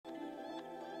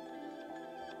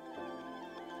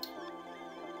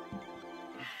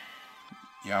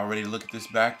Y'all ready to look at this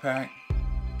backpack?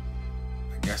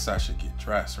 I guess I should get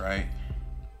dressed, right?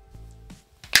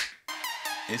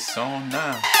 It's on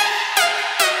now.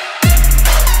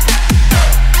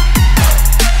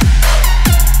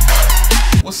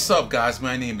 What's up, guys?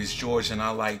 My name is George and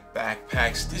I like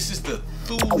backpacks. This is the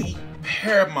Thule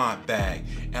Paramount bag,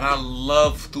 and I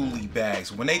love Thule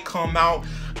bags. When they come out,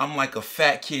 I'm like a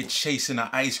fat kid chasing an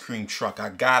ice cream truck. I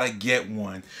gotta get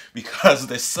one because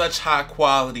they're such high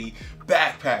quality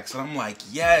backpacks, and I'm like,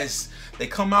 yes. They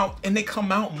come out, and they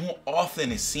come out more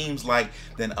often, it seems like,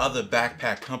 than other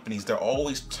backpack companies. They're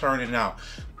always turning out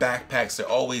backpacks. They're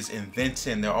always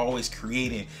inventing. They're always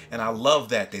creating, and I love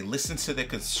that. They listen to their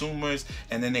consumers,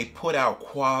 and then they put out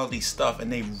quality stuff,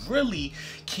 and they really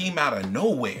came out of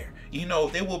nowhere. You know,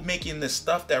 they were making this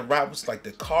stuff that was like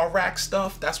the car rack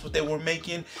stuff. That's what they were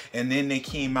making. And then they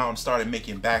came out and started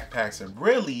making backpacks and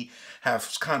really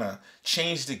have kind of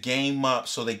changed the game up.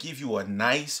 So they give you a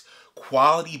nice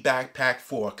quality backpack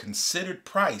for a considered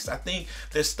price. I think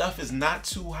their stuff is not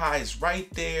too high. It's right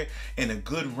there in a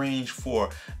good range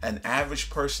for an average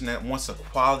person that wants a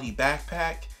quality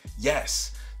backpack.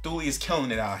 Yes, Thule is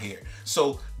killing it out here.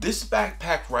 So this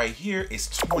backpack right here is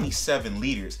 27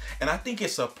 liters, and I think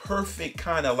it's a perfect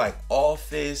kind of like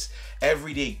office,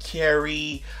 everyday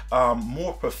carry,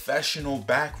 more professional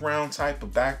background type of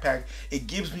backpack. It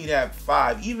gives me that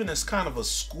vibe, even as kind of a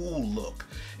school look.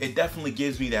 It definitely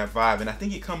gives me that vibe, and I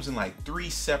think it comes in like 3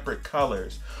 separate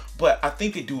colors. But I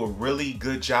think they do a really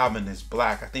good job in this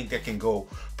black. I think that can go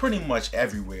pretty much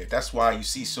everywhere. That's why you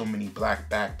see so many black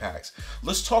backpacks.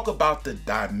 Let's talk about the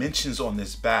dimensions on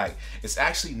this bag. It's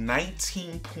actually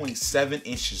 19.7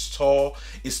 inches tall.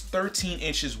 It's 13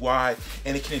 inches wide,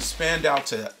 and it can expand out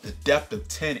to the depth of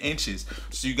 10 inches.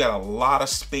 So you got a lot of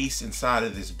space inside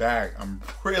of this bag. I'm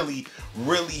really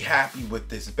happy with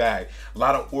this bag. A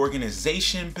lot of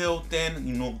organization built in.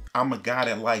 You know, I'm a guy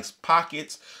that likes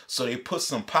pockets, so they put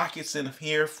some pockets in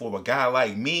here for a guy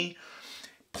like me.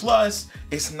 Plus,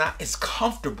 it's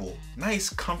comfortable. Nice,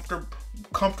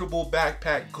 comfortable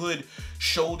backpack, good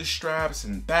shoulder straps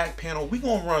and back panel. We're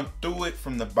gonna run through it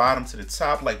from the bottom to the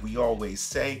top like we always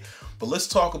say. But let's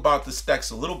talk about the specs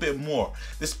a little bit more.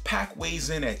 This pack weighs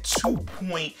in at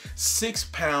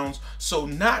 2.6 pounds, so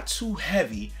not too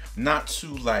heavy, not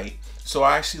too light. So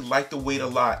I actually like the weight a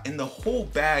lot. And the whole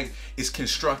bag is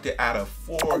constructed out of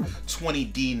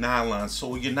 420D nylon.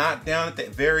 So you're not down at that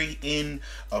very end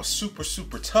of super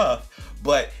tough,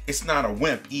 but it's not a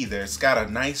wimp either. It's got a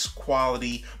nice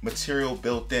quality material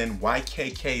built in,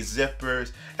 YKK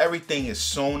zippers. Everything is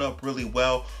sewn up really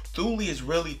well. Thule is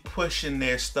really pushing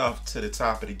their stuff to the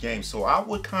top of the game. So I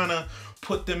would kind of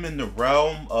put them in the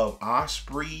realm of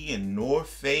Osprey and North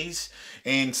Face.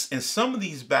 And some of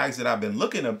these bags that I've been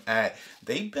looking at,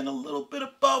 they've been a little bit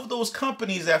above those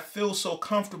companies that feel so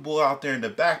comfortable out there in the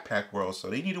backpack world. So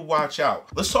they need to watch out.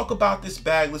 Let's talk about this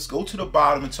bag. Let's go to the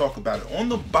bottom and talk about it. On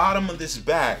the bottom of this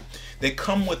bag, they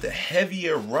come with a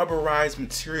heavier rubberized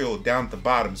material down at the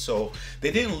bottom. So they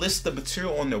didn't list the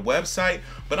material on their website,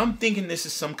 but I'm thinking this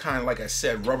is some kind of, like I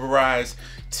said, rubberized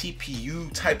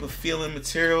TPU type of feeling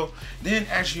material. Then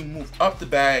as you move up the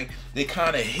bag, they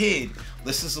kind of hid.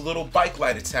 This is a little bike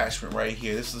light attachment right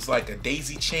here. This is like a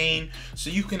daisy chain, so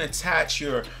you can attach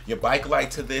your bike light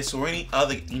to this or any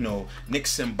other, you know,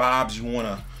 nicks and bobs you want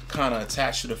to kind of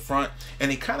attach to the front.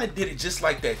 And they kind of did it just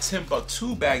like that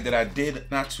Timbuktu bag that I did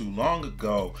not too long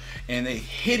ago, and they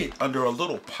hid it under a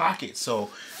little pocket, so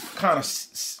kind of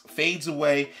fades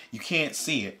away. You can't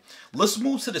see it. Let's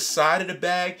move to the side of the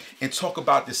bag and talk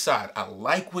about this side. I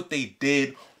like what they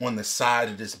did on the side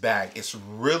of this bag. It's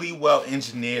really well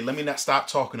engineered. Let me not stop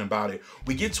talking about it.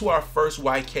 We get to our first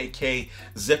YKK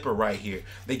zipper right here.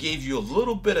 They gave you a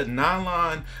little bit of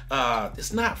nylon.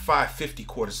 It's not 550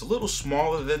 cord. It's a little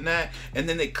smaller than that. And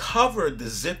then they covered the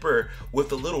zipper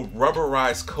with a little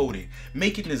rubberized coating,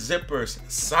 making the zippers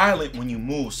silent when you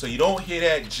move, so you don't hear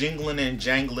that jingling and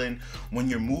jangling when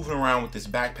you're moving around with this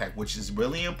backpack, which is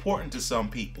really important to some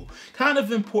people. Kind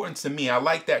of important to me. I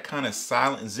like that kind of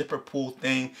silent zipper pull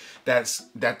thing that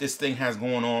this thing has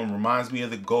going on. Reminds me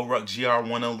of the GoRuck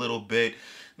GR1 a little bit.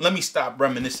 Let me stop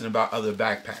reminiscing about other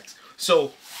backpacks.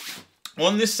 So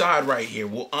on this side right here,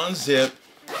 we'll unzip,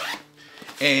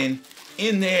 and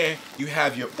in there you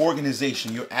have your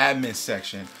organization, your admin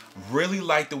section. Really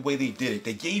like the way they did it.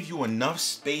 They gave you enough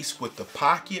space with the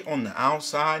pocket on the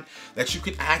outside that you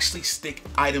could actually stick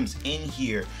items in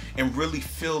here and really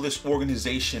fill this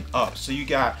organization up. So you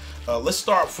got, let's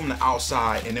start from the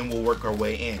outside and then we'll work our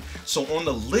way in. So on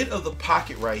the lid of the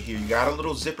pocket right here, you got a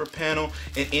little zipper panel,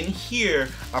 and in here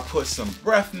I put some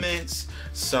breath mints,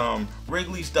 some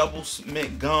Wrigley's double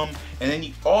mint gum, and then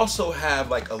you also have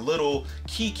like a little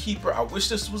key keeper. I wish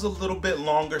this was a little bit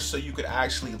longer so you could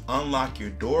actually unlock your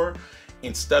door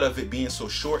instead of it being so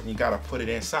short and you gotta put it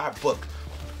inside. But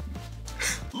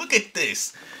look at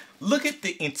this. Look at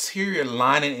the interior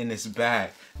lining in this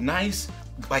bag. Nice,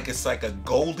 like it's like a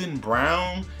golden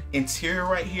brown interior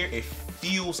right here. It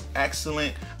feels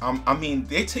excellent. I mean,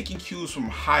 they're taking cues from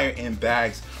higher end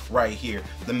bags right here.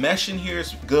 The mesh in here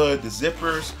is good. The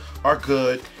zippers are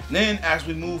good. And then as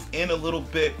we move in a little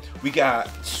bit, we got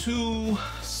two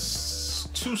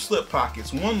slip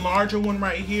pockets, one larger one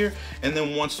right here and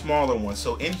then one smaller one.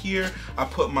 So in here I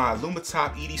put my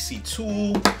Lumitop EDC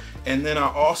tool, and then I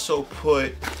also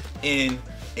put in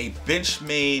a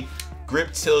Benchmade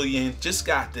Griptilian. Just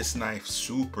got this knife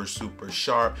super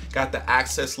sharp. Got the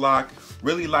access lock,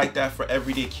 really like that for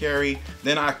everyday carry.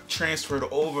 Then I transferred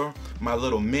over my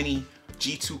little mini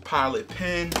G2 Pilot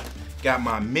pen, got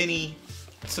my mini,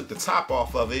 took the top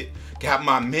off of it, got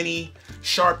my mini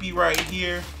Sharpie right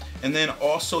here. And then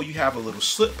also you have a little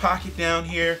slip pocket down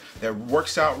here that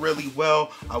works out really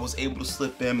well. I was able to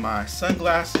slip in my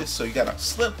sunglasses. So you got a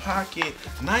slip pocket,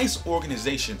 nice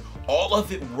organization. All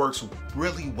of it works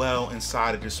really well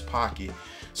inside of this pocket.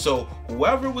 So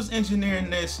whoever was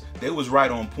engineering this, they was right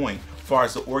on point as far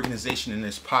as the organization in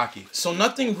this pocket. So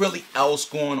nothing really else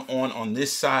going on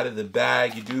this side of the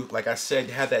bag. You do, like I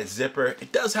said, have that zipper.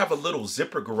 It does have a little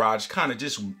zipper garage, kind of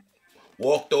just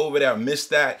walked over there,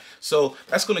 missed that. So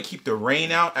that's gonna keep the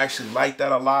rain out. I actually like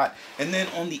that a lot. And then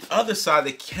on the other side,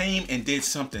 they came and did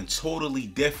something totally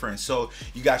different. So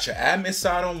you got your admin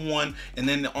side on one, and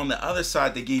then on the other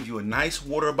side, they gave you a nice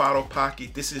water bottle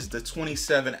pocket. This is the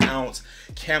 27-ounce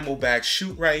Camelback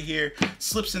chute right here.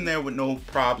 Slips in there with no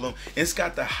problem. It's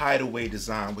got the hideaway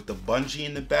design with the bungee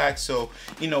in the back. So,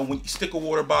 you know, when you stick a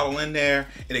water bottle in there,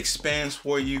 it expands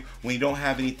for you. When you don't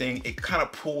have anything, it kind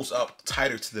of pulls up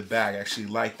tighter to the bag. Actually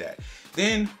like that.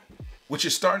 Then what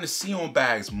you're starting to see on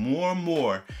bags more and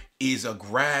more is a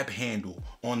grab handle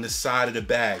on the side of the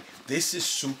bag. This is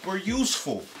super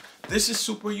useful. This is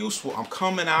super useful. I'm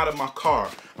coming out of my car,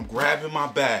 I'm grabbing my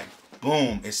bag,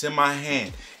 boom, it's in my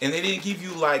hand. And they didn't give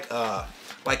you like a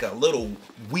little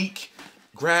weak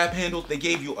grab handle. They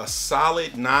gave you a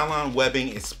solid nylon webbing.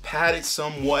 It's padded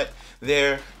somewhat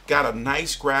there, got a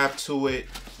nice grab to it.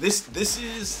 This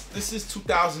is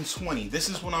 2020. This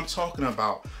is what I'm talking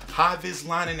about. High vis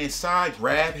lining inside,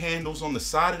 grab handles on the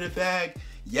side of the bag.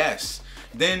 Yes.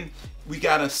 Then we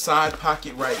got a side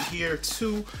pocket right here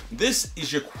too. This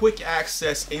is your quick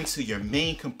access into your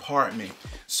main compartment.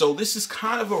 So this is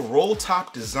kind of a roll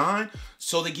top design.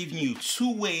 So they're giving you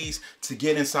two ways to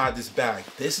get inside this bag.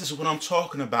 This is what I'm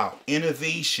talking about.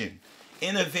 Innovation.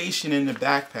 Innovation in the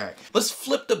backpack. Let's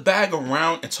flip the bag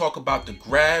around and talk about the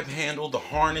grab handle, the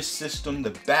harness system, the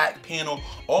back panel,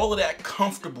 all of that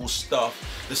comfortable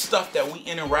stuff, the stuff that we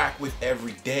interact with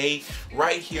every day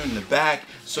right here in the back.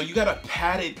 So you got a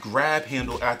padded grab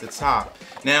handle at the top.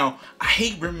 Now, I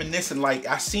hate reminiscing, like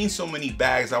I've seen so many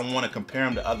bags, I want to compare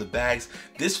them to other bags.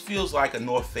 This feels like a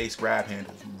North Face grab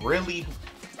handle. Really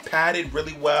padded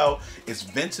really well. It's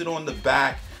vented on the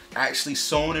back. Actually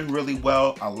sewn in really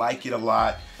well. I like it a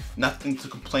lot. Nothing to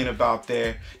complain about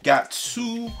there. Got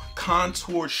two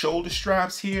contoured shoulder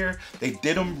straps here. They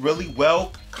did them really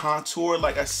well. Contour,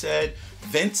 like I said,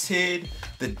 vented.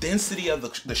 The density of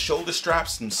the shoulder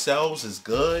straps themselves is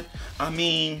good. I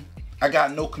mean, I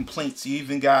got no complaints. You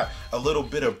even got a little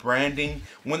bit of branding.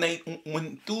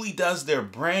 When Thule does their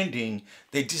branding,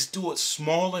 they just do it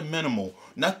small and minimal.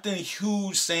 Nothing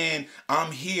huge saying,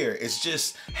 I'm here. It's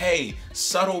just, hey,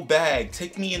 subtle bag.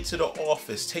 Take me into the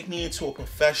office. Take me into a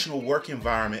professional work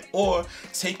environment, or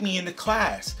take me into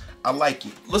class. I like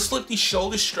it. Let's flip these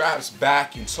shoulder straps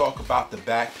back and talk about the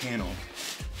back panel.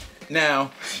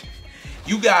 Now,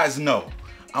 you guys know,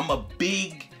 I'm a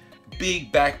big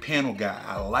back panel guy.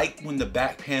 I like when the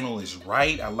back panel is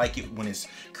right. I like it when it's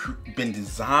been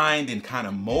designed and kind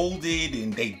of molded,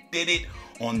 and they did it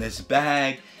on this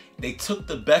bag. They took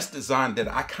the best design that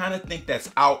I kind of think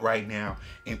that's out right now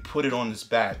and put it on this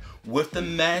bag. With the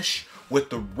mesh,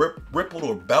 with the rippled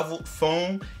or beveled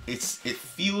foam, it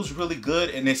feels really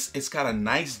good, and it's got a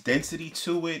nice density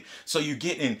to it. So you're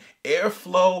getting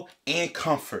airflow and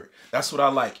comfort. That's what I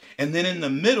like. And then in the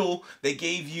middle, they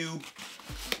gave you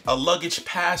a luggage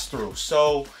pass-through.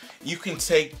 So you can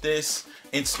take this,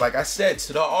 it's like I said,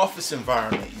 to the office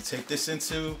environment. You take this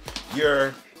into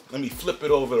your, let me flip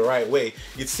it over the right way.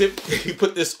 You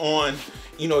put this on,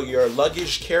 you know, your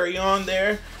luggage carry-on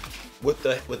there with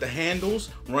the handles,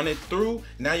 run it through.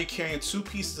 Now you're carrying 2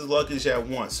 pieces of luggage at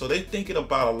once. So they're thinking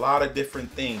about a lot of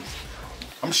different things.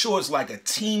 I'm sure it's like a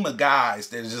team of guys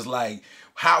that's just like,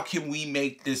 how can we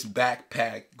make this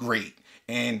backpack great?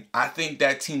 And I think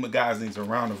that team of guys needs a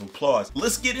round of applause.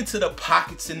 Let's get into the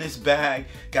pockets in this bag.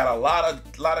 Got a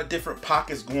lot of different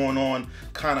pockets going on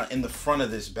kind of in the front of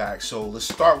this bag. So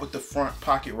let's start with the front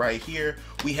pocket right here.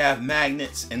 We have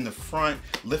magnets in the front.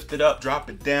 Lift it up, drop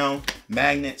it down.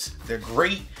 Magnets, they're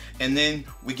great. And then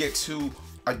we get to,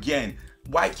 again,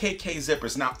 YKK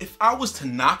zippers. Now, if I was to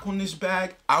knock on this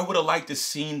bag, I would have liked to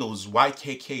seen those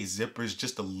YKK zippers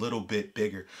just a little bit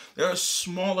bigger. They're a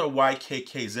smaller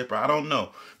YKK zipper. I don't know,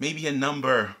 maybe a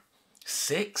number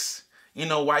 6, you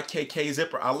know, YKK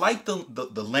zipper. I like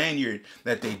the lanyard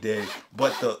that they did,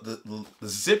 but the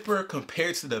zipper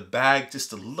compared to the bag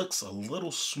just looks a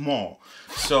little small.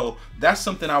 So that's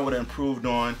something I would have improved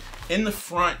on. In the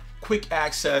front, quick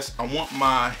access. I want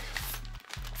my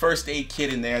first aid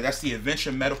kit in there. That's the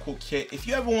Adventure Medical Kit. If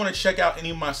you ever want to check out any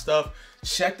of my stuff,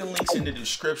 check the links in the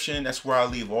description. That's where I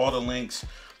leave all the links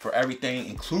for everything,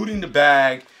 including the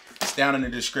bag. It's down in the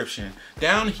description.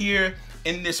 Down here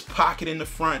in this pocket in the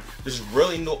front, there's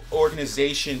really no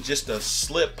organization, just a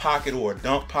slip pocket or a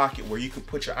dump pocket where you can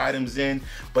put your items in,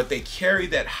 but they carry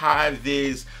that high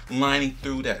vis lining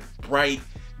through, that bright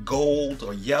gold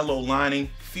or yellow lining.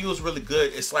 Feels really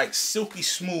good. It's like silky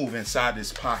smooth inside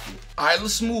this pocket. All right,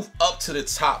 let's move up to the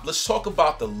top. Let's talk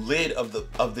about the lid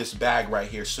of this bag right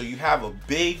here. So you have a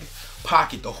big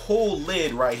pocket, the whole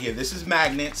lid right here. This is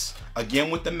magnets,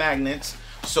 again with the magnets.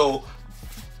 So,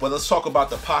 but let's talk about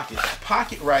the pocket. The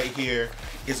pocket right here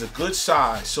is a good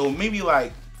size. So maybe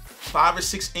like 5 or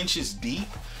 6 inches deep.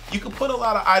 You can put a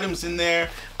lot of items in there.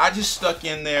 I just stuck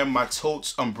in there my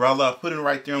totes umbrella, put it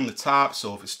right there on the top.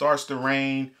 So if it starts to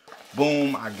rain,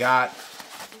 boom, I got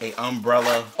a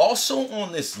umbrella. Also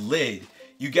on this lid,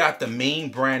 you got the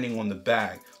main branding on the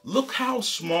bag. Look how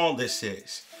small this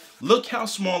is. Look how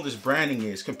small this branding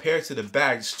is compared to the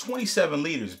bag. It's 27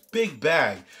 liters, big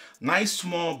bag. Nice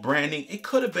small branding. It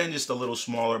could have been just a little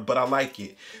smaller, but I like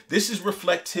it. This is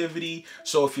reflectivity,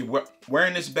 so if you're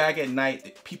wearing this bag at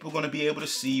night, people are gonna be able to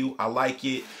see you. I like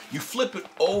it. You flip it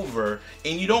over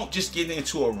and you don't just get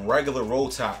into a regular roll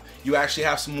top. You actually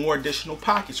have some more additional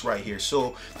pockets right here.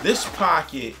 So this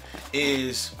pocket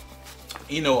is,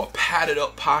 you know, a padded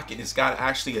up pocket. It's got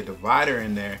actually a divider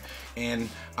in there, and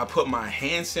I put my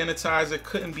hand sanitizer.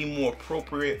 Couldn't be more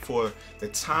appropriate for the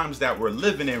times that we're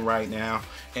living in right now.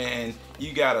 And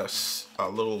you got a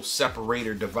little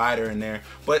separator divider in there,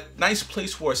 but nice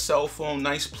place for a cell phone,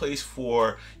 nice place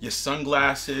for your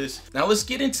sunglasses. Now let's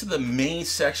get into the main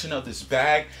section of this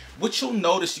bag. What you'll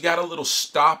notice, you got a little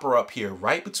stopper up here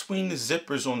right between the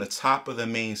zippers on the top of the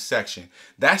main section.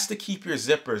 That's to keep your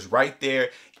zippers right there,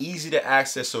 easy to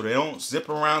access so they don't zip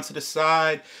around to the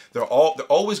side. They're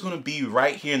always going to be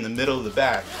right here in the middle of the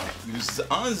bag. You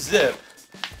unzip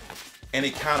and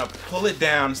it kind of pull it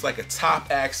down. It's like a top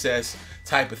access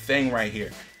type of thing right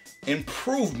here.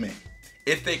 Improvement,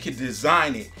 if they could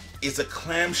design it, is a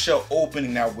clamshell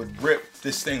opening that would rip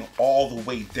this thing all the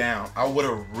way down. I would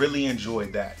have really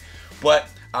enjoyed that, but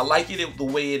I like it the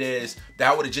way it is.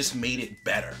 That would have just made it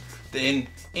better. Then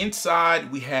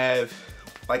inside we have,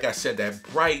 like I said, that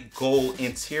bright gold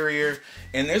interior,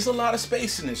 and there's a lot of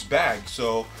space in this bag.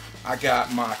 So I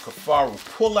got my Kafaru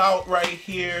pullout right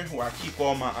here where I keep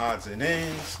all my odds and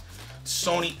ends.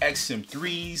 Sony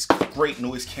XM3s, great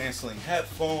noise canceling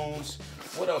headphones.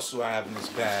 What else do I have in this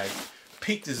bag?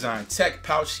 Peak Design tech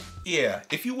pouch. Yeah,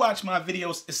 if you watch my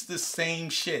videos, it's the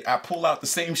same shit. I pull out the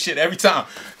same shit every time,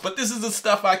 but this is the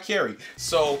stuff I carry.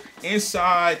 So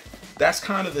inside, that's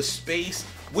kind of the space.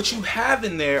 What you have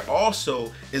in there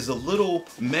also is a little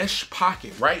mesh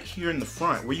pocket right here in the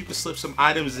front where you can slip some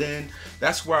items in.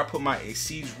 That's where I put my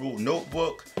AC's Rule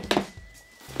notebook.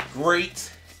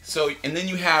 Great. So, and then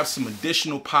you have some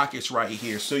additional pockets right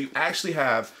here. So you actually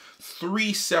have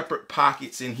 3 separate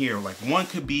pockets in here. Like one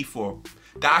could be for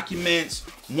documents,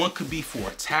 one could be for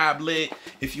a tablet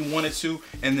if you wanted to,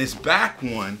 and this back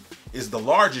one is the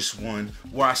largest one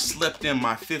where I slipped in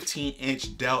my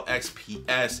 15-inch Dell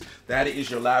XPS. That is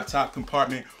your laptop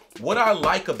compartment. What I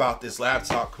like about this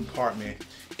laptop compartment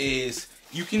is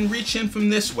you can reach in from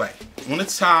this way on the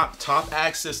top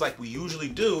access like we usually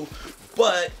do,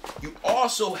 but you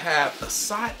also have a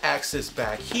side access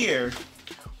back here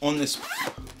on this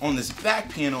back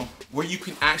panel where you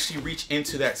can actually reach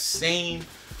into that same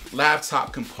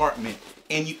laptop compartment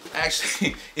And you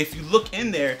actually, if you look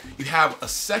in there, you have a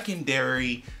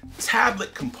secondary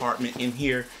tablet compartment in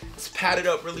here. It's padded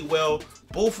up really well.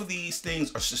 Both of these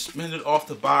things are suspended off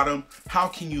the bottom. How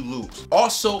can you lose?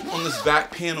 Also on this back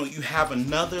panel, you have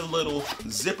another little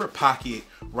zipper pocket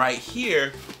right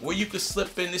here where you can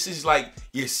slip in. This is like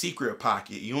your secret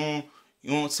pocket. You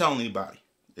don't tell anybody.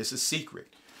 It's a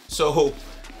secret. So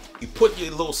you put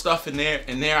your little stuff in there,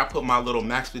 and there I put my little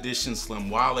Maxpedition Slim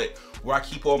wallet where I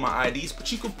keep all my IDs,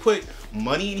 but you can put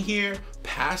money in here,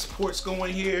 passports go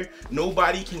in here,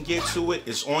 nobody can get to it,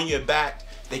 it's on your back.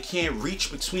 They can't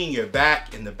reach between your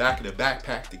back and the back of the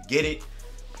backpack to get it.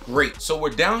 Great. So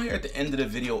we're down here at the end of the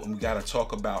video and we gotta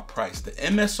talk about price. The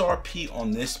MSRP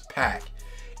on this pack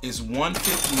is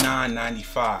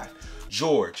 $159.95.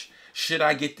 George, should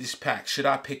I get this pack? Should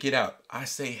I pick it up? I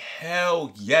say,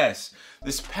 hell yes.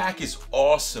 This pack is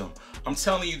awesome. I'm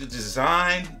telling you, the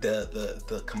design,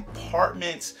 the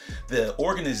compartments, the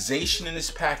organization in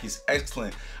this pack is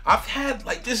excellent. I've had,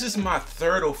 like, this is my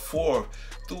third or fourth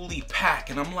Thule pack,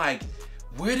 and I'm like,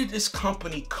 where did this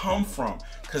company come from?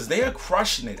 Because they are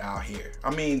crushing it out here.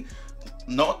 I mean,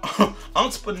 no,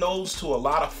 unbeknownst to a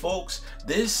lot of folks,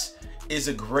 this is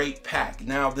a great pack.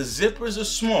 Now, the zippers are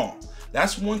small.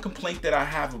 That's one complaint that I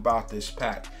have about this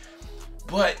pack.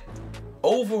 But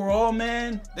overall,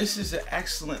 man, this is an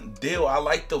excellent deal. I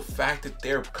like the fact that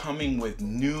they're coming with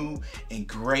new and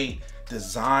great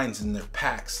designs in their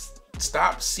packs.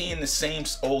 Stop seeing the same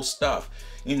old stuff.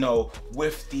 You know,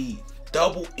 with the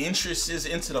double entrances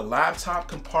into the laptop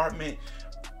compartment,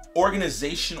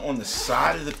 organization on the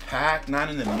side of the pack, not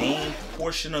in the main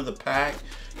portion of the pack.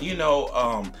 You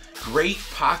know, great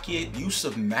pocket, use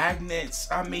of magnets.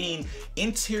 I mean,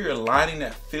 interior lighting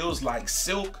that feels like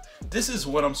silk. This is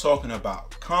what I'm talking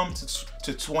about. Come to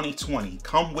 2020.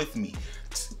 Come with me.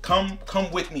 Come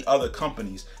with me, other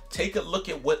companies. Take a look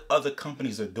at what other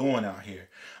companies are doing out here.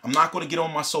 I'm not going to get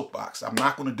on my soapbox. I'm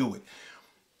not going to do it.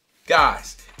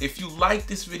 Guys, if you like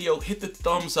this video, hit the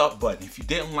thumbs up button. If you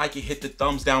didn't like it, hit the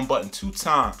thumbs down button 2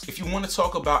 times. If you want to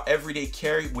talk about everyday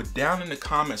carry, we're down in the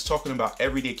comments talking about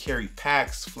everyday carry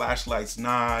packs, flashlights,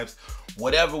 knives,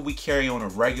 whatever we carry on a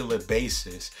regular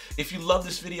basis. If you love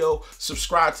this video,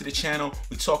 subscribe to the channel.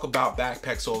 We talk about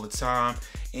backpacks all the time,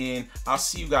 and I'll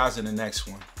see you guys in the next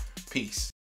one. Peace.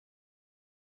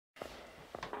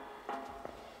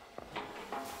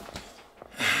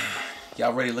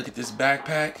 Y'all ready to look at this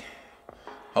backpack?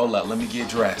 Hold up, let me get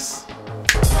dressed.